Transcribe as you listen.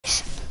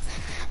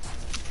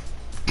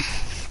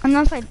I'm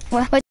not playing.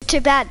 We're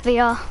too bad. We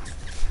are.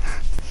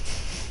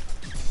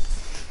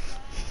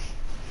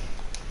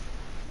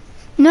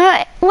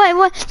 No, wait,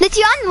 what? Did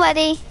you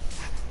unready?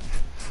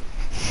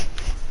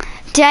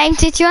 James,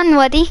 did you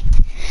unready?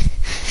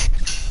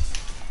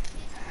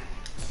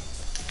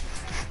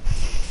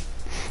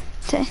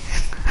 Okay.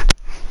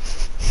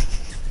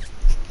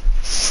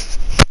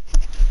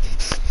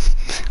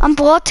 I'm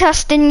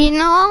broadcasting, you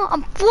know.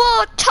 I'm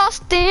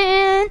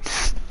broadcasting.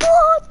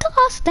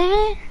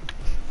 Broadcasting.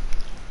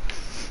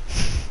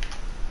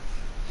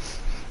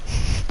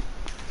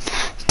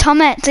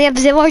 Comments. We have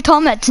 0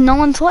 comments. No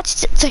one's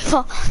watched it so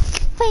far.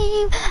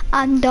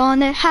 I'm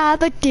gonna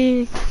have a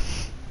dig.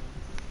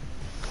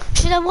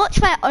 Should I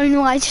watch my own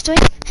live stream?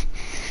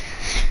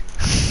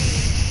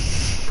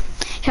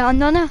 Here, I'm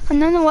gonna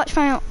watch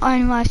my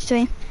own live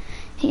stream.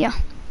 Here.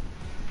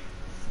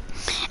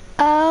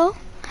 Oh,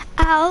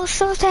 I'm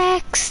so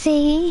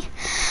sexy.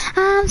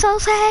 I'm so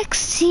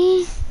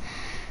sexy.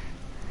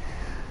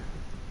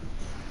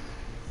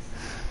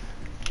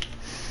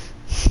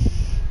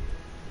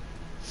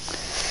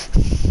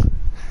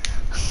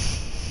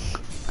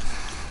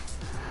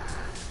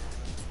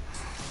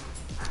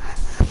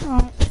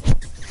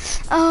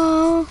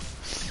 Oh.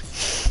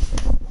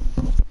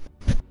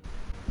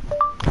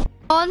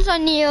 Sean's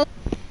on you.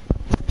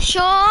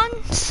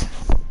 Sean's.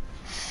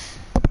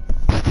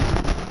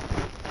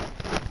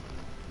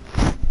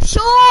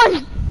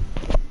 Sean!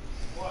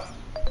 What?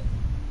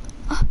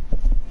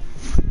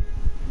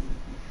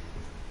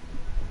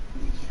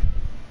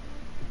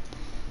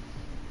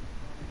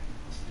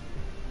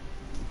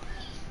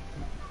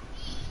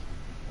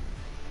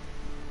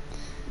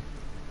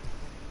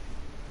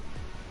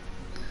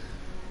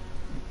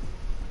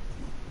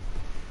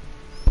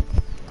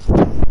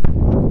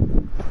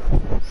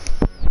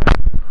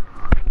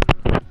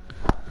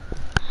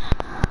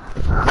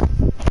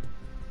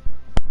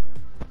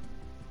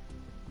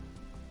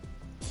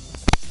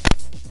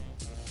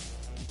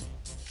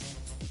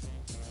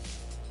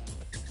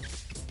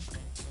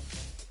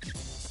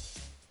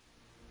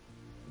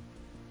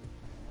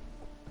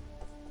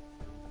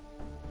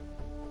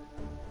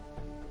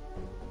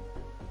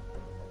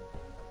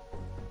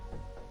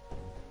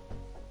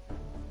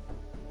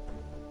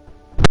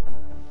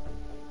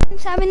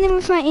 What's happening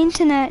with my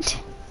internet?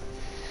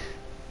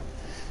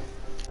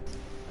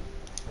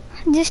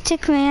 Just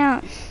took me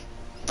out.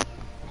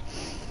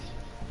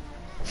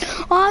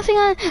 Oh, I think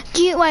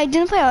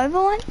didn't play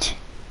Overwatch?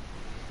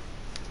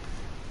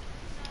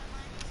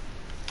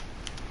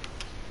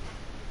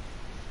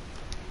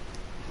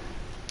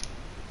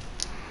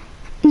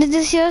 Did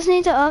this yours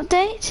need to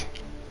update?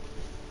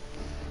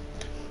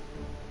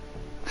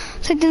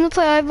 So didn't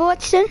play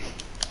Overwatch then?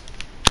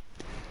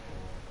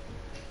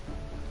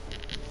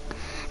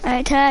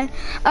 Okay.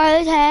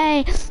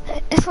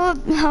 For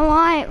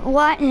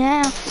right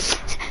now.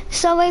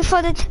 Sorry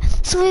for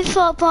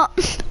but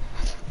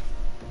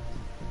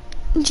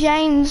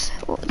James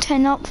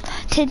turn up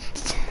to.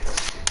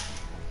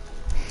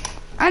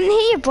 I'm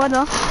here,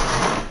 brother.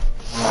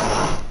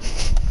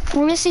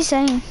 What is he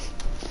saying?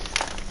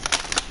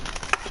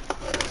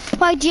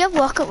 Why do you have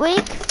Rocket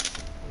League?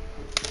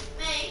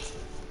 Mate.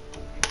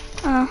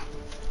 Oh.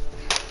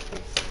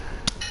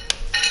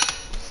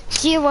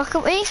 Do you have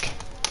Rocket League?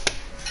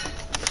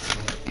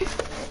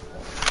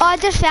 Oh, I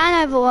just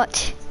found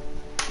Overwatch.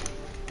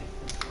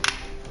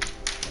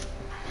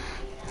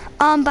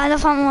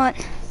 Battlefront 1.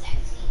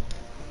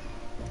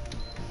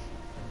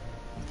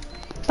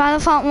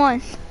 Battlefront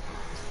 1.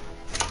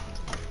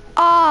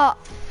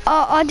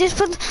 I just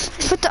put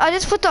the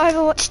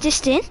Overwatch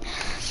disc in.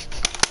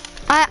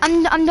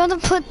 I'm gonna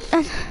put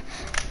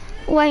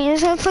wait, I'm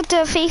gonna put the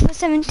FIFA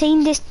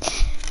 17 disc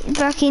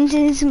back into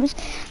this.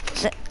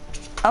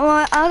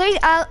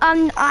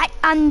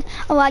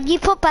 You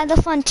put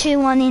Battlefront 2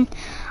 1 in.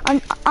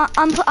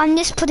 I'm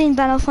just putting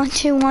Battlefront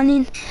 2 1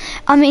 in.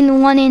 I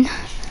mean 1 in.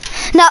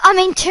 No, I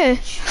mean 2.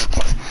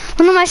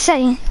 What am I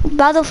saying?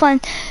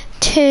 Battlefront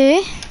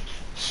 2.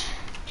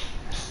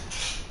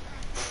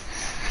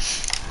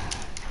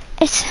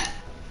 It's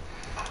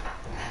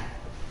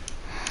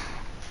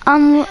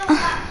alright,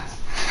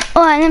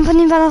 I'm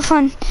putting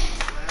Battlefront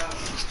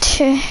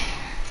 2.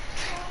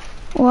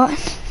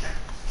 What?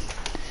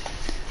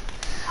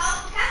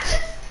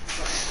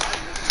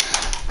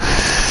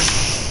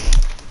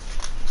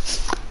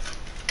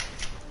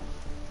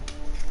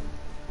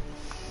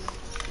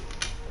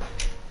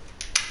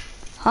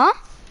 Huh?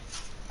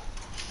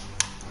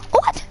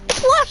 What?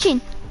 It's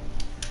working!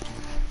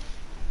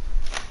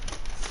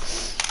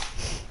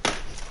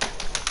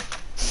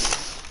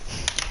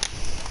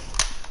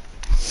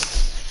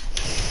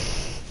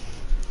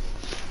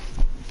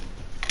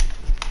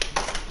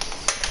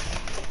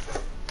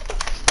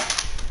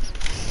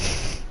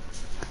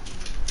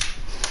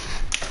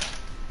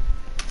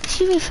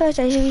 TV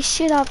photos we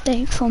should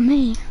update for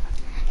me.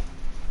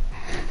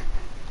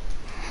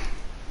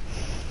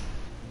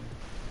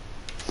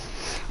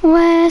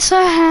 We're so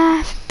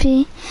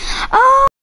happy. Oh!